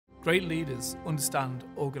Great leaders understand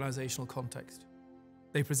organisational context.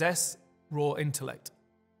 They possess raw intellect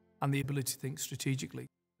and the ability to think strategically.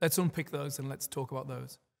 Let's unpick those and let's talk about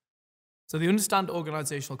those. So they understand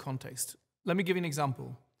organisational context. Let me give you an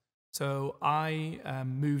example. So I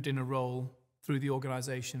moved in a role through the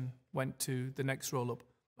organisation, went to the next role up,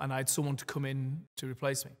 and I had someone to come in to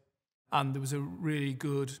replace me. And there was a really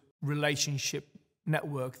good relationship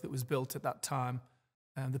network that was built at that time.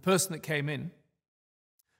 And the person that came in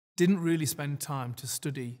didn't really spend time to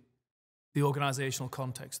study the organisational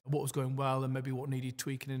context, what was going well and maybe what needed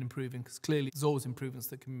tweaking and improving, because clearly there's always improvements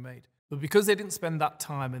that can be made. But because they didn't spend that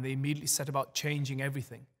time and they immediately set about changing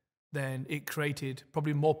everything, then it created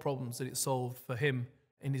probably more problems than it solved for him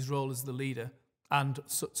in his role as the leader and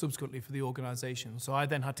subsequently for the organisation. So I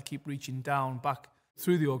then had to keep reaching down back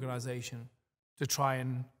through the organisation to try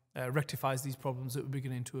and rectify these problems that were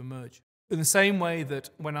beginning to emerge. In the same way that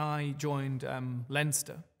when I joined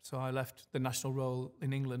Leinster, so I left the national role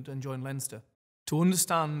in England and joined Leinster, to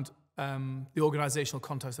understand the organisational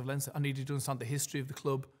context of Leinster, I needed to understand the history of the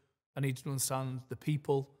club, I needed to understand the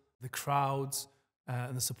people, the crowds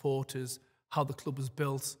and the supporters, how the club was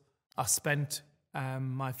built. I spent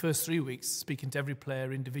my first 3 weeks speaking to every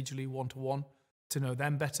player individually, one-to-one, to know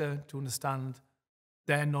them better, to understand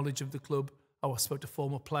their knowledge of the club. I spoke to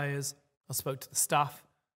former players, I spoke to the staff,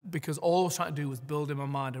 because all I was trying to do was build in my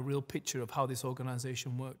mind a real picture of how this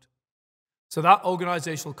organisation worked. So that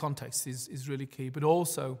organisational context is really key, but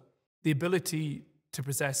also the ability to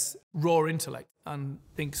possess raw intellect and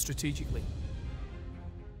think strategically.